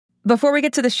Before we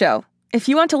get to the show, if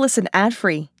you want to listen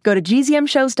ad-free, go to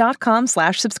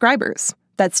gzmshows.com/subscribers.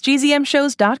 That's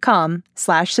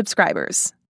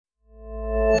gzmshows.com/subscribers.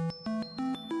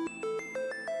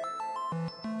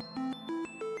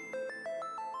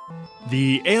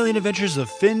 The Alien Adventures of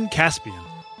Finn Caspian.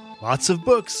 Lots of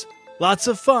books, lots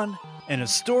of fun, and a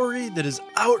story that is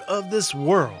out of this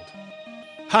world.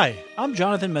 Hi, I'm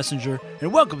Jonathan Messenger,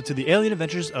 and welcome to the Alien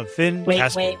Adventures of Finn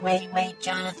Caspian. Wait,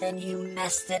 Jonathan, you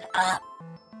messed it up.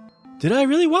 Did I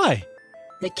really? Why?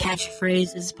 The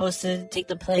catchphrase is supposed to take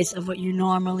the place of what you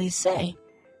normally say.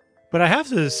 But I have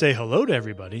to say hello to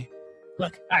everybody.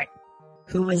 Look, alright,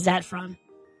 who was that from?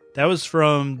 That was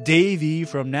from Davey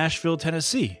from Nashville,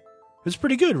 Tennessee. It was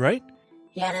pretty good, right?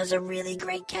 Yeah, that was a really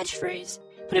great catchphrase.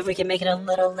 But if we can make it a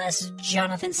little less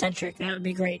Jonathan-centric, that would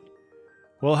be great.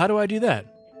 Well, how do I do that?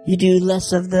 You do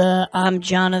less of the I'm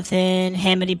Jonathan,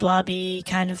 Hammity-blobby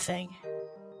kind of thing.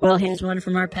 Well, here's one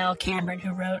from our pal Cameron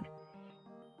who wrote,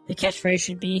 the catchphrase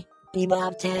should be,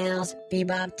 Bebop tails,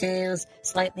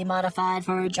 slightly modified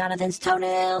for Jonathan's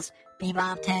toenails.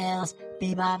 Bebop tails,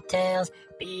 bebop tails.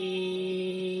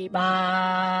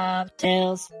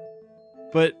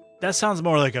 But that sounds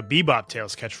more like a Bebop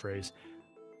Tales catchphrase.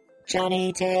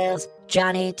 Johnny Tales,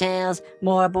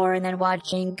 more boring than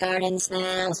watching garden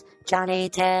snails. Johnny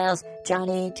Tales,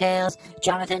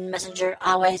 Jonathan Messenger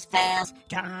always fails.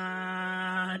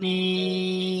 Johnny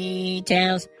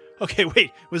Tales. Okay,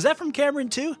 wait, was that from Cameron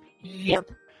too?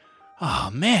 Yep. Oh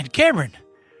man, Cameron.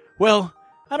 Well,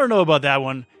 I don't know about that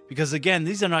one, because again,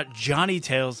 these are not Johnny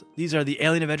Tales, these are the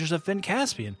Alien Adventures of Finn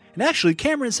Caspian. And actually,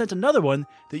 Cameron sent another one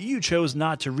that you chose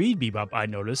not to read, Bebop, I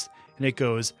noticed, and it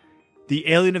goes, The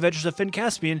Alien Adventures of Finn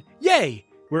Caspian, yay!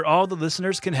 Where all the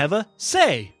listeners can have a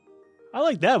say. I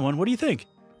like that one, what do you think?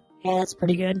 Yeah, that's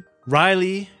pretty good.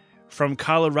 Riley from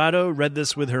Colorado read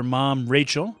this with her mom,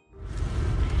 Rachel.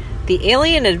 The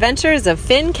Alien Adventures of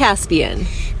Finn Caspian.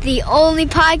 The only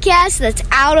podcast that's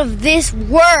out of this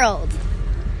world.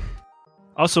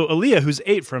 Also, Aaliyah, who's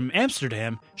 8 from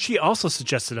Amsterdam, she also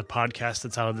suggested a podcast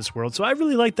that's out of this world. So I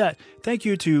really like that. Thank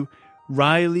you to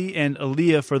Riley and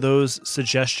Aaliyah for those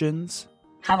suggestions.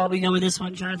 How about we go with this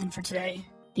one, Jonathan, for today?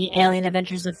 The Alien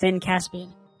Adventures of Finn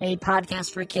Caspian, a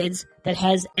podcast for kids that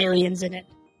has aliens in it.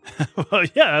 Well,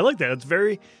 yeah, I like that. It's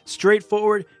very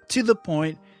straightforward, to the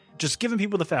point, just giving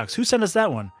people the facts. Who sent us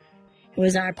that one? It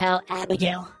was our pal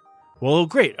Abigail. Well,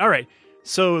 great. All right.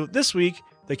 So this week,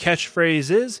 the catchphrase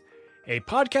is a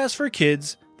podcast for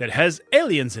kids that has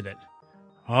aliens in it.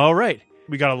 All right.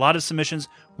 We got a lot of submissions.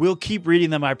 We'll keep reading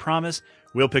them, I promise.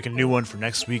 We'll pick a new one for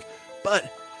next week.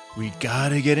 But we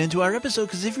gotta get into our episode,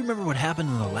 because if you remember what happened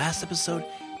in the last episode,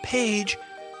 Paige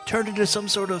turned into some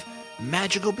sort of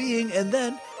magical being and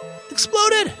then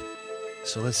exploded.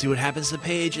 So let's see what happens to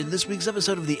Paige in this week's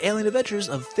episode of The Alien Adventures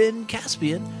of Finn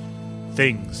Caspian.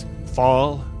 Things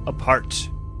Fall Apart.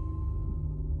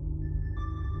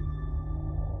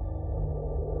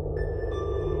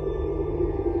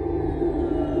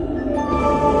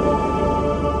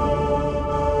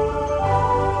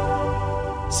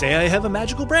 Say I have a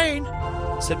magical brain,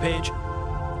 said Paige.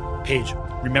 Paige,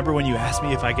 remember when you asked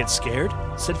me if I get scared?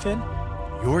 Said Finn.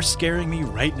 You're scaring me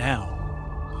right now.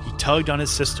 He tugged on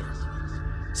his sister.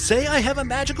 Say I have a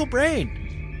magical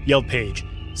brain, yelled Paige.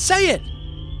 Say it!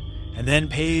 And then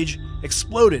Paige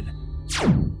exploded,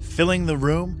 filling the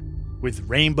room with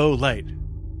rainbow light.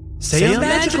 Say I'm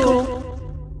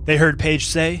magical, they heard Paige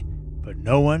say, but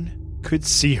no one could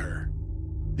see her.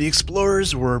 The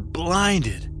explorers were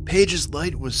blinded. Paige's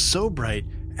light was so bright,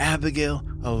 Abigail,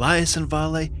 Elias, and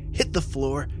Vale hit the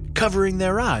floor, covering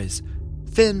their eyes.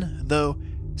 Finn, though,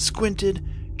 squinted,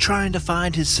 trying to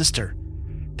find his sister.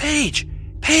 Paige!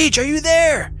 Paige, are you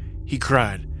there? He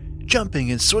cried, jumping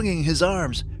and swinging his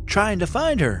arms, trying to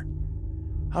find her.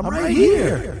 I'm right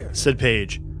here, said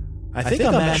Paige. I think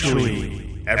I'm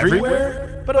actually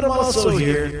everywhere, but I'm also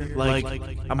here, like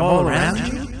I'm all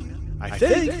around you, I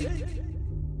think.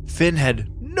 Finn had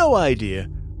no idea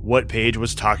what Paige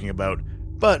was talking about,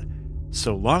 but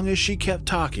so long as she kept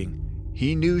talking,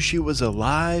 he knew she was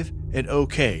alive and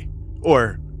okay.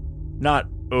 Or, not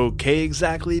okay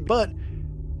exactly, but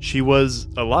she was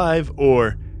alive,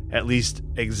 or at least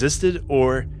existed,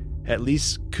 or at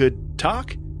least could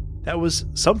talk. That was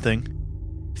something.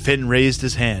 Finn raised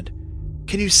his hand.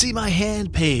 Can you see my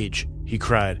hand, Paige? He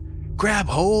cried. Grab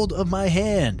hold of my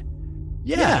hand.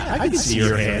 Yeah, I can see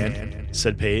your hand,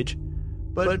 said Paige.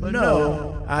 But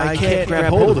no, I can't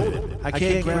grab hold of it. I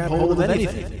can't grab hold of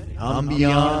anything. I'm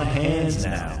beyond hands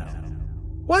now.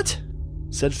 What?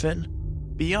 Said Finn.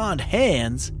 Beyond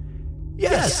hands?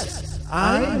 Yes,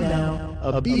 I am now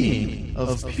a being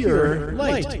of pure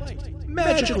light.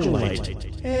 magical light.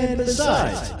 And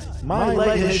besides, my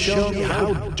light has shown me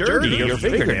how dirty your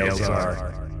fingernails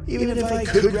are. Even if I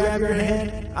could grab your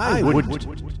hand, I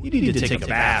wouldn't. You need to take a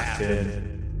bath,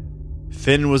 Finn.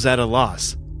 Finn was at a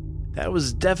loss. That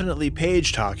was definitely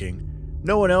Paige talking.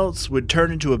 No one else would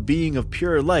turn into a being of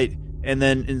pure light and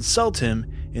then insult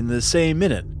him in the same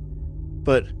minute.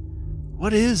 But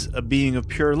what is a being of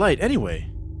pure light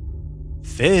anyway?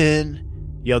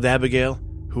 Finn, yelled Abigail,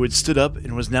 who had stood up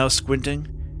and was now squinting.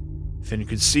 Finn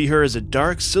could see her as a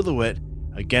dark silhouette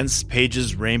against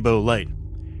Paige's rainbow light.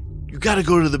 You gotta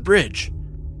go to the bridge.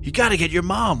 You gotta get your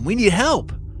mom. We need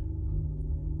help.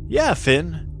 Yeah,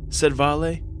 Finn, said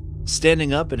Vale,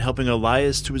 standing up and helping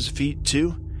Elias to his feet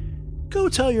too. Go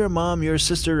tell your mom your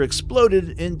sister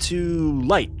exploded into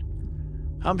light.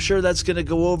 I'm sure that's gonna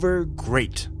go over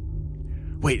great.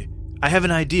 Wait, I have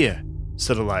an idea,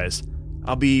 said Elias.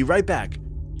 I'll be right back.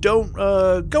 Don't,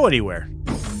 go anywhere.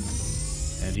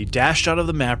 And he dashed out of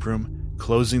the map room,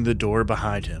 closing the door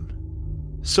behind him.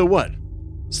 So what?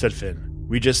 Said Finn.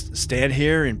 We just stand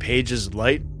here in Paige's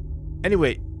light?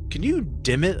 Anyway, can you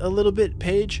dim it a little bit,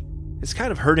 Paige? It's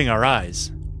kind of hurting our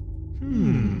eyes.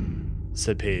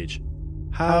 Said Paige.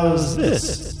 How's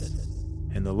this?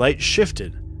 And the light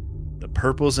shifted. The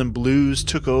purples and blues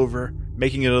took over,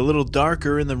 making it a little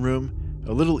darker in the room,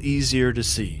 a little easier to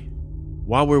see.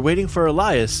 While we're waiting for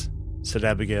Elias, said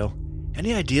Abigail,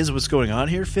 any ideas what's going on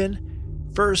here, Finn?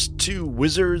 First, 2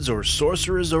 wizards or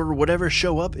sorcerers or whatever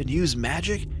show up and use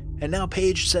magic, and now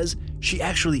Paige says she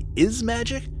actually is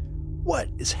magic? What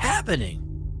is happening?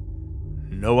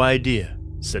 No idea,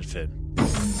 said Finn.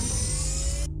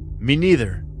 Me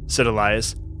neither, said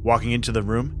Elias, walking into the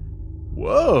room.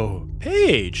 Whoa,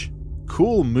 Paige!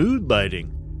 Cool mood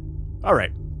lighting.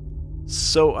 Alright,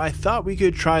 so I thought we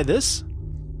could try this?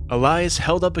 Elias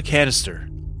held up a canister,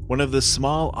 one of the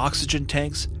small oxygen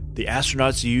tanks the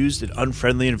astronauts used in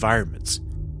unfriendly environments.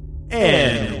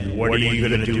 And what are you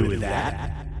going to do with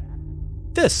that?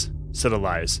 This, said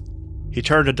Elias. He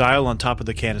turned a dial on top of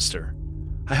the canister.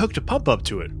 I hooked a pump up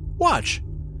to it. Watch.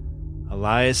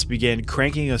 Elias began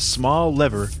cranking a small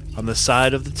lever on the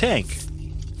side of the tank.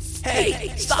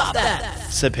 Hey, stop that,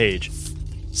 said Paige.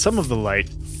 Some of the light,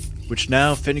 which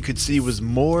now Finn could see was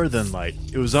more than light,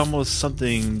 it was almost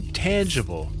something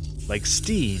tangible, like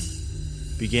steam,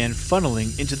 began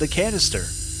funneling into the canister.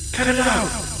 Cut it out,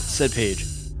 said Paige.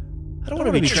 I don't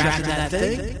want to be trapped in that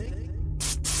thing.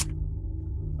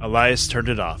 Elias turned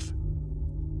it off.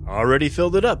 Already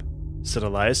filled it up, said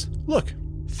Elias. Look,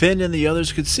 Finn and the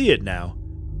others could see it now.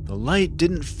 The light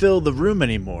didn't fill the room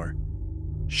anymore.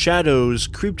 Shadows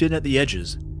creeped in at the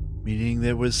edges, meaning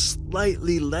there was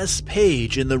slightly less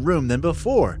Paige in the room than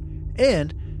before,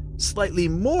 and slightly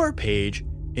more Paige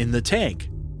in the tank.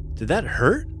 Did that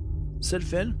hurt? Said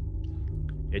Finn.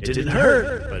 It didn't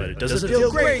hurt, but it doesn't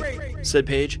feel great, said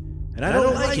Paige, and I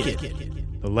don't like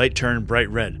it. The light turned bright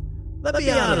red. Let me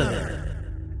out of there.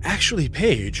 Actually,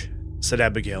 Paige, said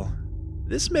Abigail,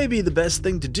 this may be the best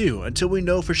thing to do until we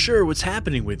know for sure what's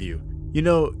happening with you. You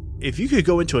know, if you could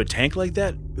go into a tank like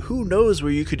that, who knows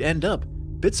where you could end up?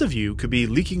 Bits of you could be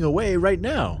leaking away right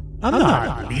now. I'm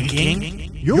not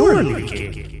leaking. You're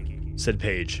leaking, said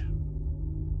Paige.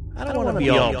 I don't want to be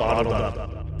all bottled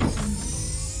up.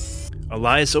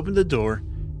 Elias opened the door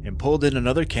and pulled in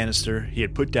another canister he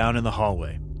had put down in the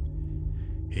hallway.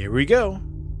 Here we go,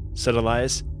 said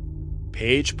Elias.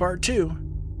 Paige Part 2.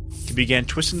 He began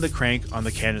twisting the crank on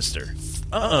the canister.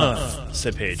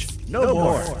 Said Paige. No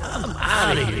more. I'm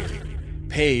out of here.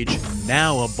 Paige,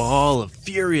 now a ball of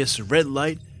furious red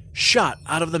light, shot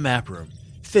out of the map room.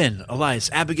 Finn, Elias,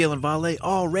 Abigail, and Vale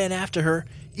all ran after her,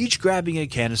 each grabbing a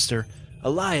canister,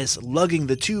 Elias lugging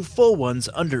the 2 full ones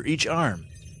under each arm.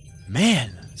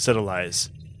 Man, said Elias,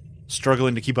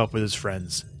 struggling to keep up with his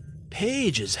friends.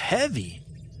 Paige is heavy.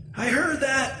 I heard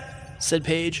that, said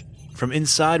Paige, from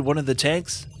inside one of the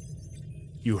tanks.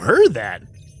 You heard that?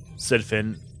 Said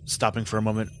Finn, stopping for a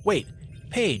moment. Wait,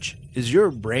 Paige, is your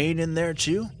brain in there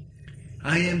too?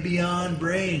 I am beyond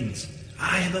brains.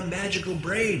 I have a magical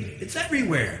brain. It's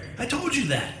everywhere. I told you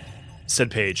that, said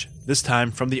Paige, this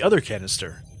time from the other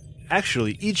canister.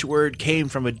 Actually, each word came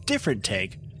from a different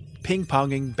tank,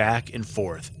 ping-ponging back and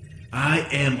forth. I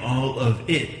am all of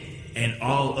it, and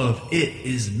all of it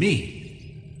is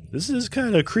me. This is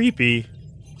kind of creepy,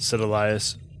 said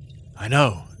Elias. I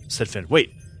know, said Finn.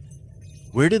 Wait,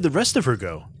 where did the rest of her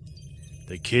go?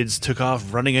 The kids took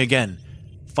off running again,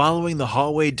 following the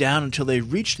hallway down until they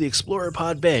reached the Explorer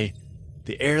Pod Bay.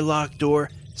 The airlock door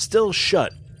still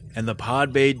shut, and the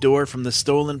pod bay door from the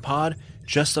stolen pod,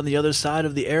 just on the other side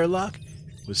of the airlock,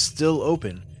 was still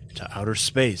open to outer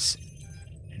space.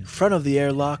 In front of the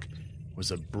airlock was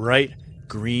a bright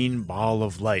green ball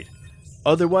of light,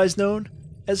 otherwise known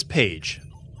as Paige.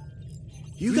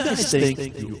 You guys think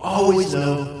that you always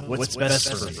know what's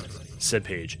best for me, said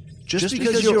Paige, just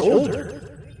because you're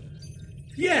older.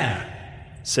 Yeah,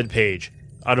 said Paige,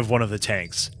 out of one of the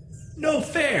tanks. no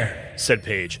fair. Said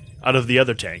Paige, out of the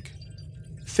other tank.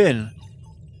 Finn,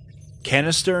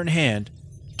 canister in hand,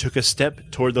 took a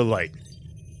step toward the light.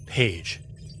 Paige,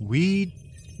 we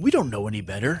don't know any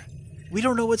better. We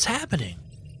don't know what's happening.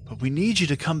 But we need you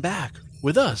to come back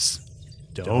with us.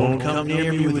 Don't come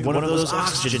near me with one of those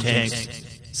oxygen tanks,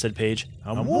 said Paige.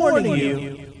 I'm warning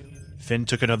you. Finn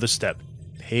took another step.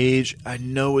 Paige, I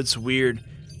know it's weird,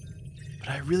 but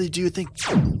I really do think...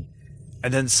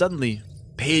 And then suddenly,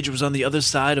 Paige was on the other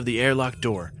side of the airlock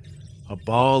door, a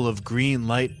ball of green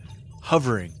light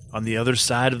hovering on the other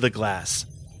side of the glass.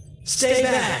 Stay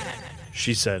back,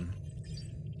 she said.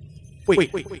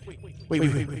 Wait.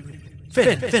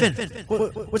 Finn,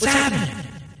 what's happening?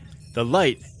 The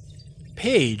light,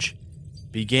 Paige,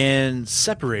 began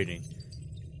separating,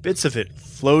 bits of it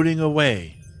floating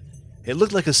away. It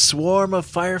looked like a swarm of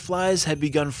fireflies had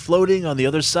begun floating on the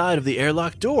other side of the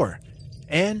airlock door,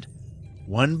 and,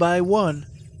 one by one,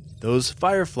 those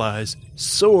fireflies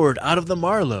soared out of the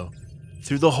Marlow,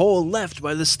 through the hole left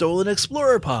by the stolen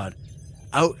Explorer pod,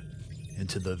 out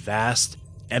into the vast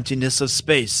emptiness of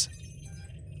space.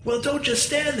 Well, don't just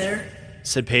stand there,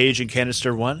 said Paige in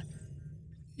Canister 1.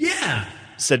 Yeah,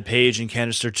 said Paige in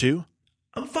Canister 2.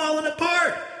 I'm falling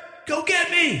apart. Go get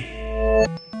me.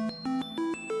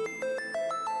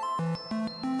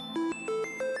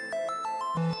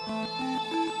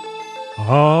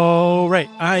 All right,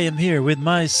 I am here with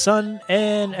my son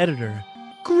and editor,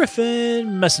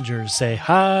 Griffin Messenger. Say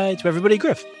hi to everybody,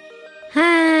 Griff.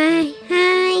 Hi.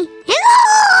 Hello!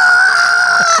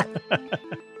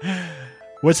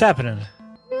 What's happening?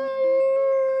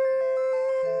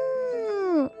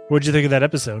 What'd you think of that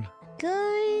episode?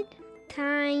 Good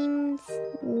times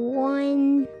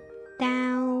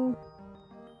 1,000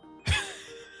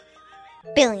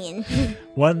 billion.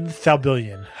 1,000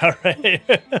 billion. All right.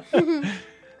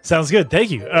 Sounds good.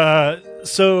 Thank you.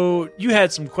 So you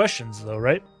had some questions, though,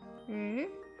 right? Mm-hmm.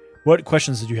 What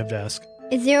questions did you have to ask?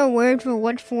 Is there a word for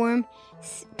what form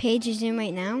Paige is in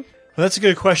right now? Well, that's a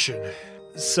good question.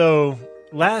 So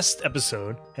last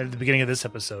episode, and at the beginning of this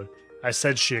episode, I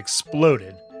said she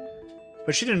exploded.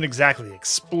 But she didn't exactly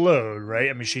explode, right?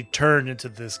 I mean, she turned into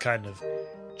this kind of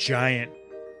giant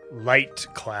light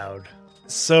cloud.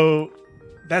 So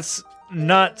that's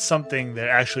not something that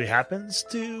actually happens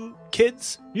to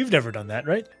kids. You've never done that,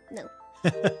 right? No.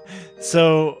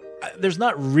 So there's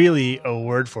not really a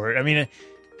word for it. I mean,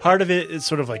 part of it is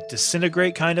sort of like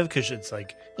disintegrate, kind of, because it's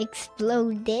like...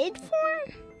 Exploded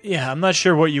form? Yeah, I'm not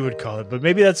sure what you would call it, but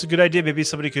maybe that's a good idea. Maybe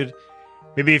somebody could...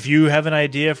 Maybe if you have an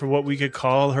idea for what we could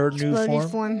call her Exploded new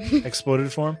form.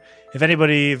 Exploded form. If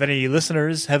any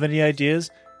listeners have any ideas,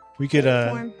 we could...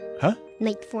 Form. Huh?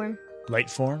 Light form. Light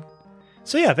form.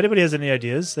 So yeah, if anybody has any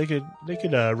ideas, they could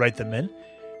write them in.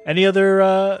 Any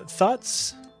other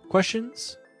thoughts?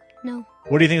 Questions? No.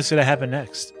 What do you think is going to happen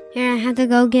next? And I have to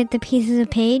go get the pieces of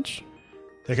Paige?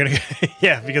 They're going to...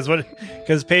 Yeah, because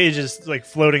Paige is like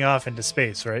floating off into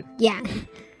space, right? Yeah.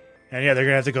 And yeah, they're going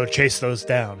to have to go chase those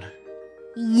down.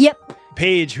 Yep.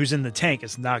 Paige, who's in the tank,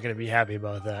 is not going to be happy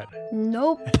about that.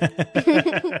 Nope.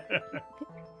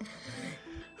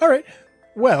 All right.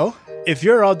 Well, if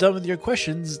you're all done with your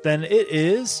questions, then it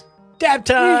is dab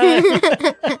time.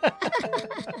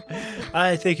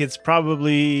 I think it's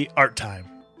probably art time.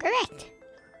 Correct.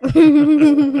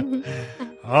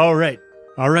 All right.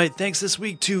 Thanks this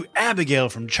week to Abigail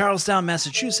from Charlestown,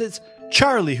 Massachusetts,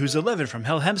 Charlie, who's 11 from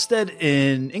Hell Hempstead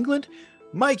in England,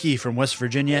 Mikey from West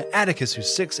Virginia, Atticus,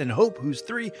 who's 6, and Hope, who's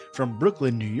 3 from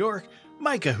Brooklyn, New York,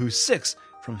 Micah, who's 6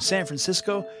 from San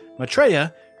Francisco,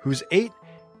 Maitreya, who's 8,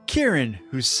 Kieran,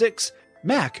 who's 6,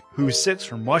 Mac, who's 6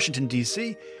 from Washington,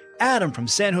 D.C., Adam from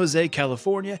San Jose,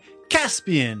 California,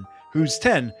 Caspian, who's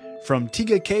 10 from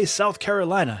Tigakay, South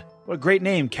Carolina. What a great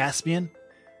name, Caspian.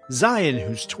 Zion,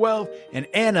 who's 12, and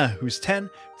Anna, who's 10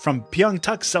 from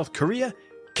Pyeongtaek, South Korea,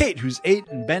 Kate, who's 8,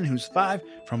 and Ben, who's 5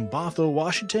 from Bothell,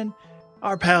 Washington,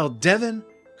 our pal Devin,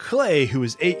 Clay, who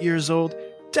is 8 years old,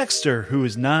 Dexter, who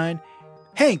is 9,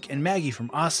 Hank and Maggie from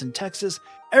Austin, Texas,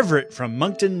 Everett from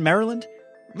Moncton, Maryland,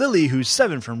 Lily, who's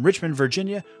 7 from Richmond,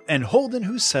 Virginia, and Holden,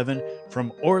 who's 7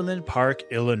 from Orland Park,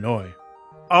 Illinois.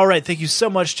 All right, thank you so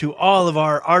much to all of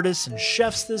our artists and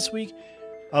chefs this week.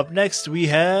 Up next, we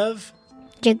have...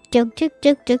 Joke.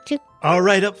 All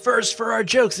right, up first for our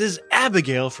jokes is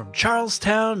Abigail from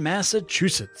Charlestown,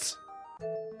 Massachusetts.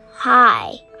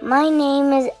 Hi, my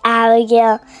name is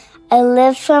Abigail, I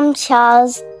live from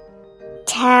Charlestown.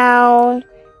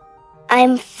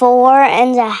 I'm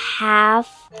 4.5.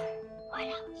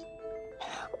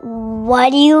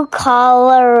 What do you call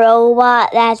a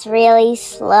robot that's really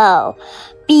slow?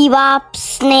 Bebop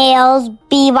snails,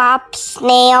 bebop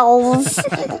snails.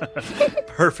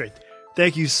 Perfect.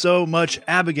 Thank you so much,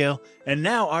 Abigail. And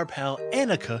now our pal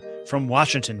Annika from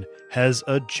Washington has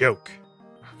a joke.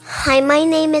 Hi, my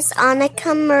name is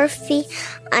Annika Murphy.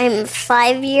 I'm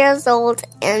 5 years old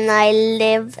and I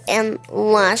live in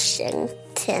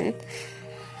Washington.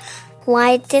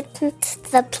 Why didn't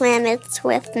the planets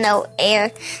with no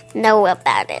air know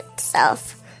about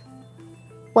itself?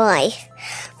 Why?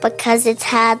 Because it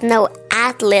had no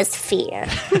atmosphere.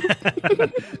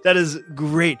 That is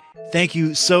great. Thank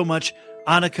you so much,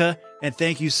 Annika, and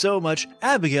thank you so much,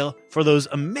 Abigail, for those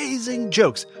amazing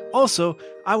jokes. Also,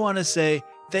 I want to say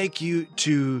thank you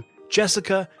to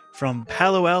Jessica from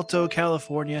Palo Alto,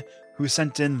 California, who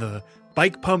sent in the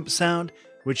bike pump sound,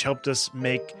 which helped us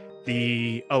make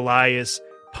the Elias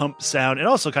pump sound, and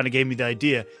also kind of gave me the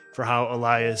idea for how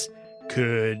Elias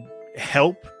could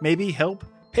help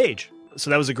Paige. So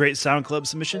that was a great Sound Club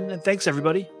submission, and thanks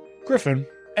everybody. Griffin,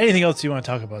 anything else you want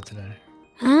to talk about today?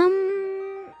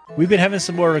 We've been having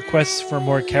some more requests for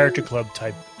more Character Club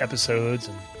type episodes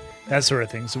and that sort of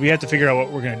thing, so we have to figure out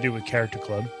what we're going to do with Character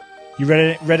Club. You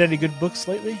read any good books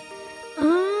lately?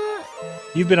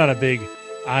 You've been on a big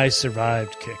I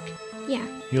Survived kick. Yeah.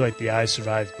 You like the I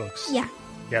Survived books? Yeah.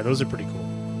 Yeah, those are pretty cool.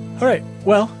 All right,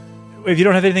 well, if you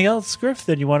don't have anything else, Griff,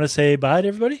 then you want to say bye to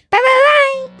everybody?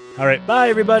 Bye. All right, bye,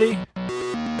 everybody.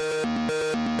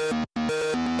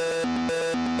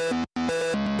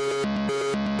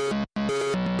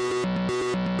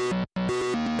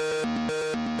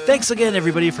 Thanks again,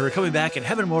 everybody, for coming back and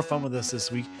having more fun with us this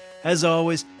week. As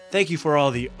always, thank you for all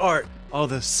the art, all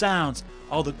the sounds,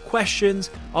 all the questions,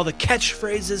 all the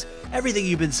catchphrases, everything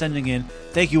you've been sending in.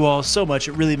 Thank you all so much.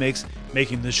 It really makes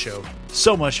making this show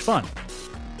so much fun.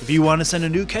 If you want to send a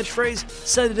new catchphrase,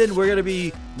 send it in. We're going to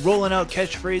be rolling out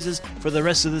catchphrases for the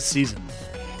rest of the season.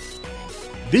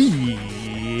 The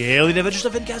Alien Adventures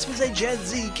of Fincast is a Gen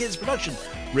Z Kids production.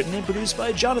 Written and produced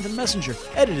by Jonathan Messenger.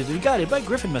 Edited and guided by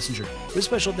Griffin Messenger. With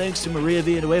special thanks to Maria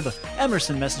Villanueva.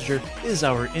 Emerson Messenger is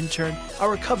our intern.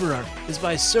 Our cover art is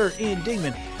by Sir Ian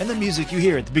Dingman. And the music you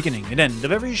hear at the beginning and end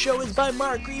of every show is by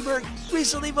Mark Greenberg,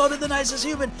 recently voted the nicest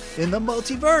human in the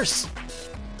multiverse.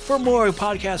 For more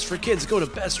podcasts for kids, go to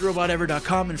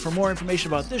bestrobotever.com. And for more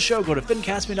information about this show, go to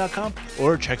fincastme.com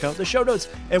or check out the show notes.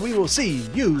 And we will see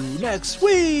you next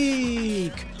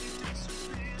week.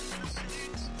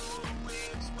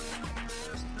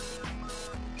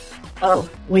 Oh,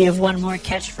 we have one more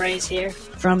catchphrase here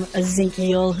from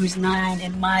Ezekiel, who's 9,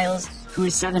 and Miles, who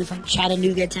is 7, from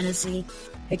Chattanooga, Tennessee.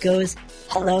 It goes,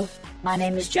 "Hello, my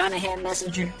name is Jonathan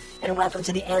Messenger, and welcome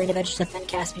to the Alien Adventures of Finn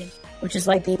Caspian, which is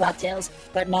like Bebop Tales,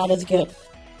 but not as good.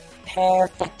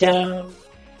 Perfecto."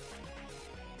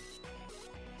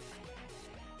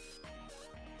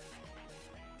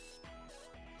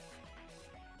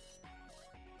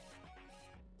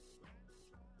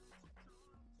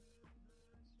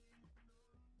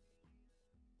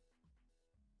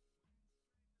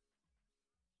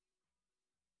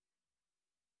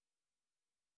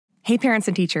 Hey, parents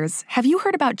and teachers, have you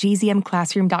heard about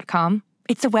gzmclassroom.com?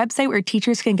 It's a website where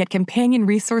teachers can get companion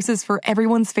resources for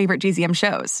everyone's favorite GZM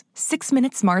shows. 6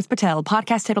 Minutes, Mars Patel,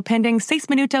 Podcast Title Pending, 6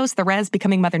 Minutos, The Res,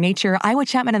 Becoming Mother Nature, Iowa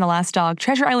Chapman and the Last Dog,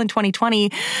 Treasure Island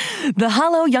 2020, The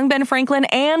Hollow, Young Ben Franklin,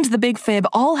 and The Big Fib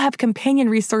all have companion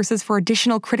resources for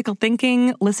additional critical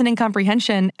thinking, listening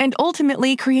comprehension, and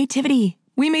ultimately creativity.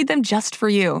 We made them just for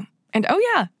you. And oh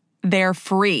yeah, they're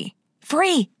free.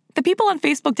 Free! The people on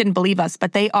Facebook didn't believe us,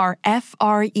 but they are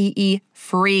free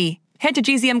free. Head to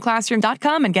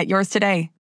gzmclassroom.com and get yours today.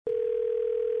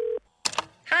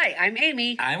 Hi, I'm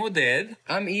Amy. I'm Oded.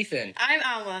 I'm Ethan. I'm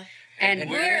Alma. And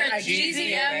we're a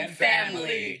GZM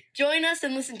family. Join us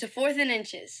and listen to 4th and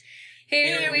Inches.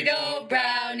 Here we go,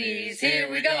 brownies.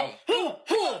 Here we go.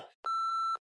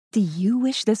 Do you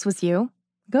wish this was you?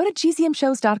 Go to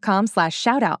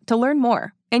gzmshows.com/shoutout to learn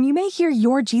more. And you may hear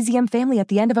your GZM family at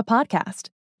the end of a podcast.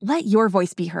 Let your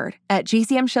voice be heard at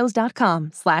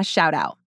gzmshows.com/shoutout.